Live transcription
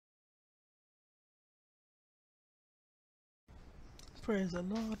Praise the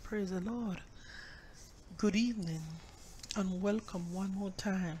Lord, praise the Lord. Good evening and welcome one more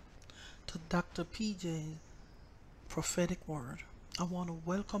time to Dr. PJ's Prophetic Word. I want to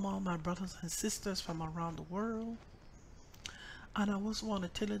welcome all my brothers and sisters from around the world. And I just want to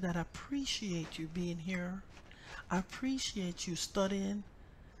tell you that I appreciate you being here. I appreciate you studying.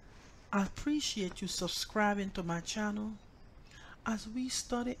 I appreciate you subscribing to my channel as we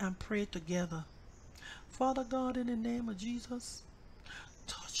study and pray together. Father God, in the name of Jesus,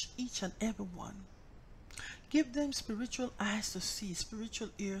 touch each and every one. Give them spiritual eyes to see, spiritual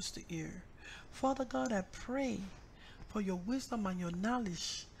ears to hear. Father God, I pray for your wisdom and your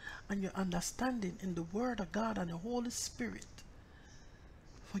knowledge and your understanding in the Word of God and the Holy Spirit.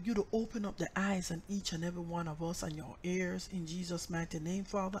 For you to open up the eyes on each and every one of us and your ears. In Jesus' mighty name,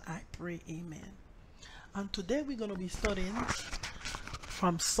 Father, I pray, amen. And today we're going to be studying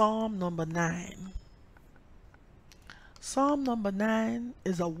from Psalm number 9. Psalm number 9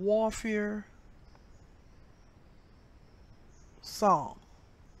 is a warfare psalm.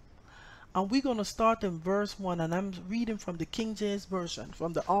 And we're going to start in verse 1, and I'm reading from the King James Version,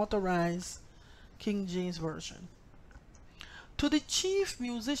 from the Authorized King James Version. To the chief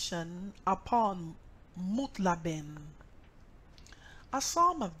musician upon Mutlaben, a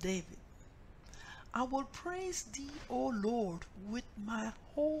psalm of David. I will praise thee, O Lord, with my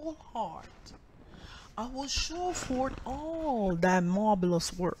whole heart. I will show forth all thy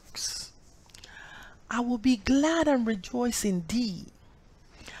marvelous works. I will be glad and rejoice in thee.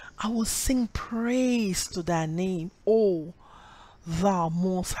 I will sing praise to thy name, O thou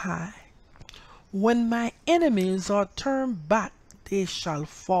most high. When my enemies are turned back, they shall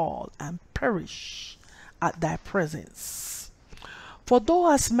fall and perish at thy presence. For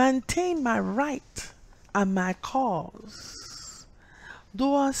thou hast maintained my right and my cause.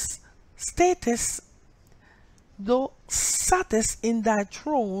 Thou sattest in thy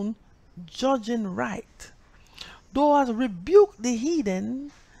throne, judging right. Thou hast rebuked the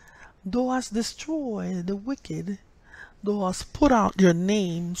heathen, thou hast destroyed the wicked, thou hast put out their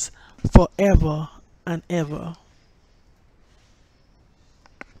names forever and ever.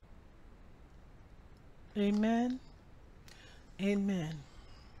 Amen. Amen.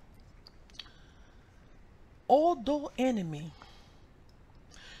 O thou enemy,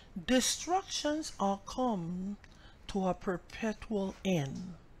 destructions are come to a perpetual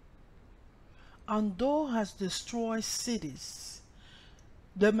end, and thou hast destroyed cities.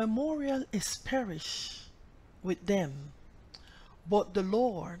 The memorial is perished with them, but the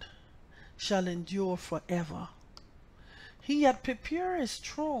Lord shall endure forever. He hath prepared his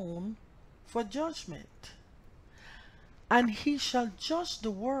throne for judgment, and he shall judge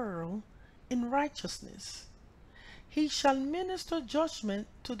the world in righteousness. He shall minister judgment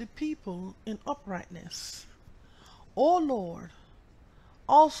to the people in uprightness. O Lord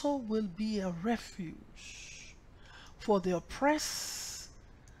also will be a refuge for the oppressed,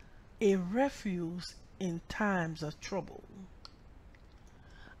 a refuge in times of trouble.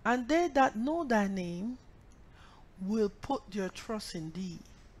 And they that know thy name will put their trust in thee.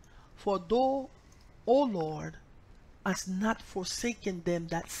 For thou, O Lord, hast not forsaken them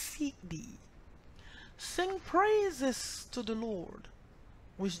that seek thee. Sing praises to the Lord,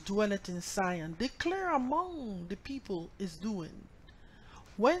 which dwelleth in Zion. Declare among the people his doing.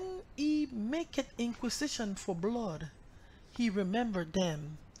 When he maketh inquisition for blood, he remembered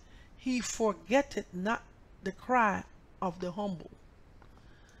them. He forgetteth not the cry of the humble.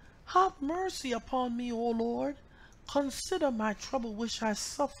 Have mercy upon me, O Lord. Consider my trouble which I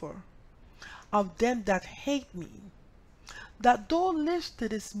suffer of them that hate me, that thou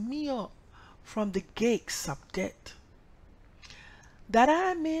liftedst me up from the gates of death, that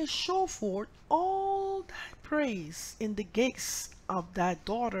I may show forth all thy praise in the gates of thy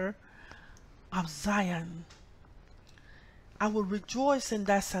daughter of Zion. I will rejoice in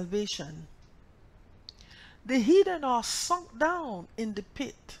thy salvation. The heathen are sunk down in the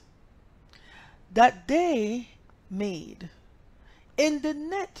pit that they made, in the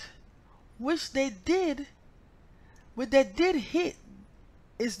net which they did hit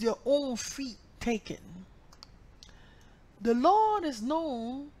is their own feet taken. The Lord is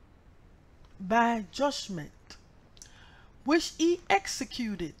known by judgment, which he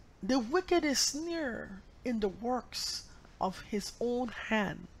executed. The wicked is near in the works of his own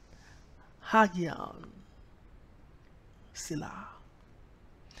hand. Hagion. Selah.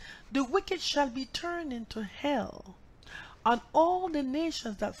 The wicked shall be turned into hell, and all the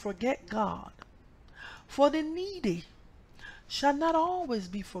nations that forget God. For the needy shall not always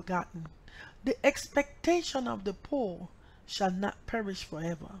be forgotten. The expectation of the poor shall not perish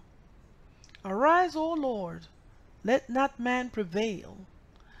forever. Arise, O Lord, Let not man prevail.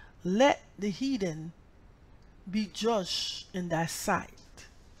 Let the heathen be judged in thy sight.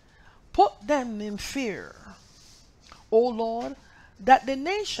 Put them in fear, O Lord, that the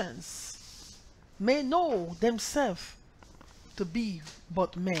nations may know themselves to be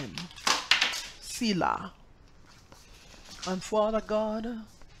but men. Selah. And Father God,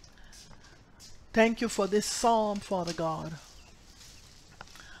 thank you for this psalm, Father God.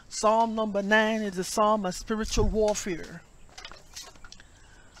 Psalm number 9 is a psalm of spiritual warfare.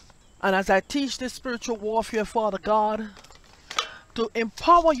 And as I teach this spiritual warfare, Father God, to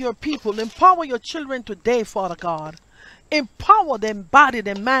empower your people, empower your children today, Father God. Empower them, body,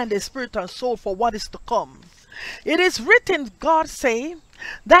 their mind, their spirit, and soul for what is to come. It is written, God say,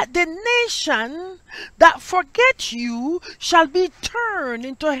 that the nation that forgets you shall be turned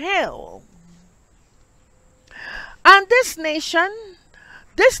into hell. And this nation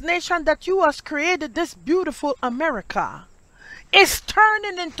that you has created, this beautiful America, is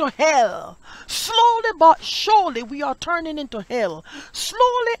turning into hell. Slowly but surely we are turning into hell.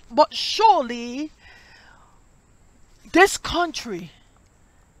 Slowly but surely this country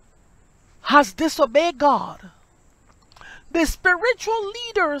has disobeyed God. The spiritual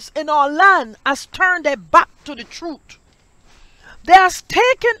leaders in our land has turned their back to the truth. They has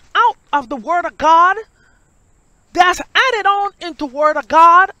taken out of the word of God. They has added on into word of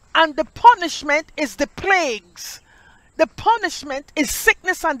God, and the punishment is the plagues. The punishment is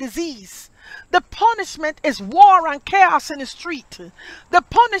sickness and disease. The punishment is war and chaos in the street. The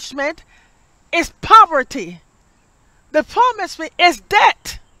punishment is poverty. The punishment is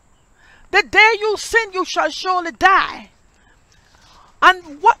death. The day you sin, you shall surely die.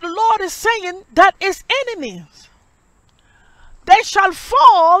 And what the Lord is saying, that is enemies. They shall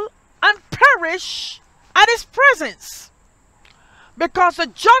fall and perish at his presence. Because the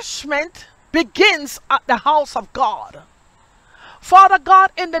judgment begins at the house of God. Father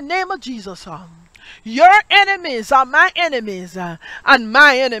God, in the name of Jesus, your enemies are my enemies, and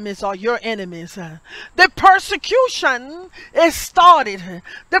my enemies are your enemies. The persecution is started.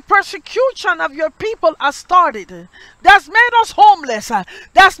 The persecution of your people has started. That's made us homeless.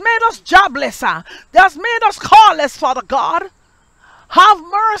 That's made us jobless. That's made us carless, Father God. Have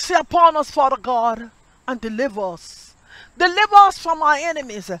mercy upon us, Father God, and deliver us. Deliver us from our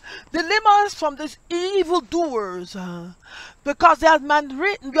enemies. Deliver us from these evildoers. Because they have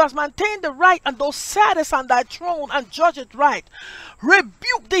maintained the right, and those saddest on thy throne, and judge it right.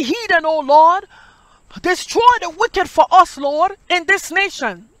 Rebuke the heathen, O Lord. Destroy the wicked for us, Lord, in this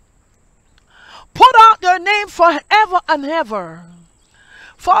nation. Put out your name forever and ever.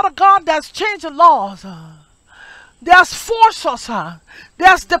 Father God, that's changed the laws. They has forced us. They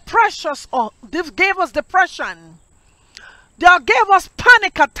has depressed us. They gave us depression. They gave us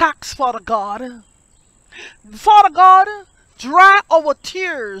panic attacks, Father God. Father God, dry our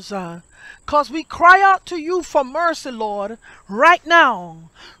tears, because we cry out to you for mercy, Lord, right now,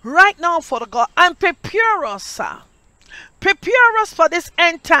 Father God, and prepare us, prepare us for this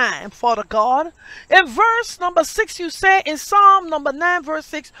end time, Father God. In verse number 6, you say in Psalm number 9, verse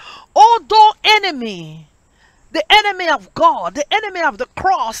 6, although enemy, the enemy of God, the enemy of the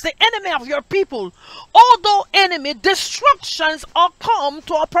cross, the enemy of your people, although enemy, destructions are come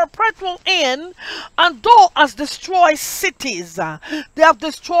to a perpetual end, and thou hast destroyed cities. They have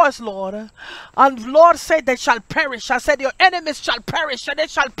destroyed, Lord. And Lord said they shall perish. I said your enemies shall perish, and they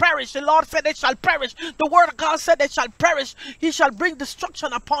shall perish. The Lord said they shall perish. The word of God said they shall perish. He shall bring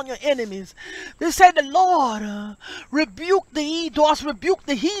destruction upon your enemies. They said the Lord rebuke thou hast rebuked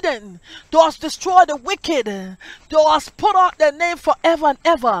the heathen. Thou hast destroyed the wicked. Thou hast put out their name forever and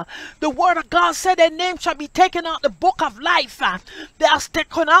ever. The word of God said their name shall be taken out the book of life. They have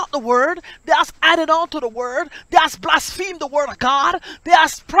taken out the word. They have added on to the word. They have blasphemed the word of God. They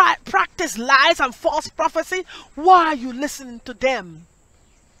have practiced lies and false prophecy. Why are you listening to them?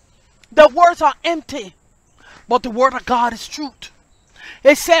 The words are empty, but the word of God is truth.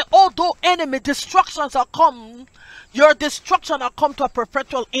 It said, although enemy destructions are come, your destruction are come to a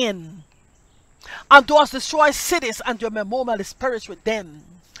perpetual end. And thou hast destroyed cities, and your memorial is perished with them.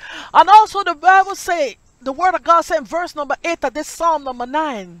 And also the Bible say, the word of God said in verse number 8 of this Psalm number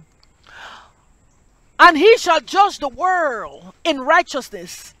 9, and he shall judge the world in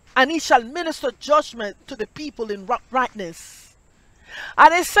righteousness, and he shall minister judgment to the people in rightness.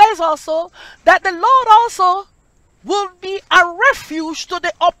 And it says also that the Lord also will be a refuge to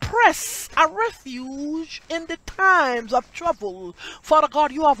the oppressed, a refuge in the times of trouble. Father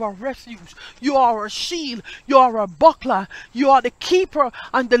God, you are a refuge. You are a shield. You are a buckler. You are the keeper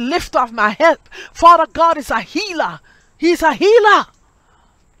and the lifter of my help. Father God is a healer. He's a healer.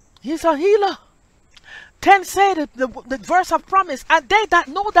 He's a healer. 10 say the verse of promise, and they that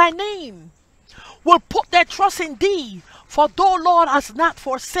know thy name will put their trust in thee. For thou, Lord, hast not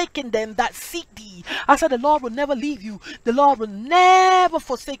forsaken them that seek thee. I said the Lord will never leave you. The Lord will never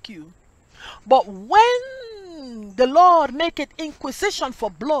forsake you. But when the Lord maketh inquisition for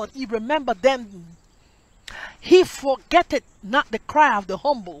blood, he remember them. He forgetteth not the cry of the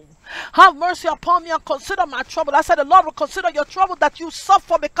humble. Have mercy upon me and consider my trouble. I said the Lord will consider your trouble that you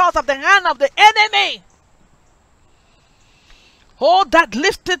suffer because of the hand of the enemy. Oh, that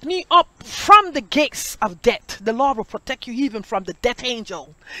lifted me up from the gates of death. The Lord will protect you even from the death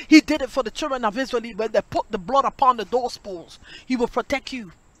angel. He did it for the children of Israel when they put the blood upon the doorposts. He will protect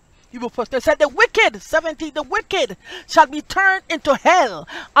you. He will protect. They said the wicked, 17, the wicked shall be turned into hell,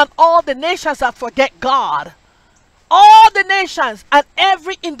 and all the nations that forget God. All the nations and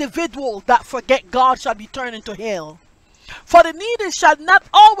every individual that forget God shall be turned into hell. For the needy shall not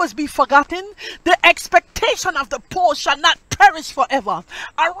always be forgotten. The expectation of the poor shall not perish forever.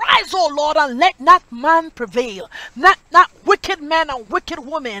 Arise, O Lord, and let not man prevail. Not wicked men and wicked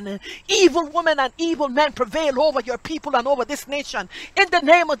women, evil women and evil men prevail over your people and over this nation. In the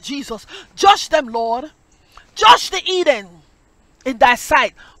name of Jesus, judge them, Lord. Judge the Eden in thy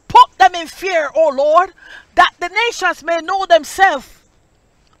sight. Put them in fear, O Lord, that the nations may know themselves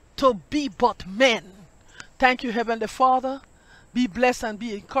to be but men. Thank you, Heavenly Father. Be blessed and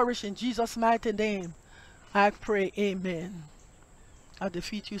be encouraged in Jesus' mighty name. I pray, amen. I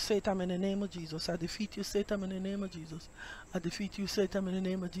defeat you, Satan, in the name of Jesus. I defeat you, Satan, in the name of Jesus. I defeat you, Satan, in the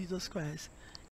name of Jesus Christ.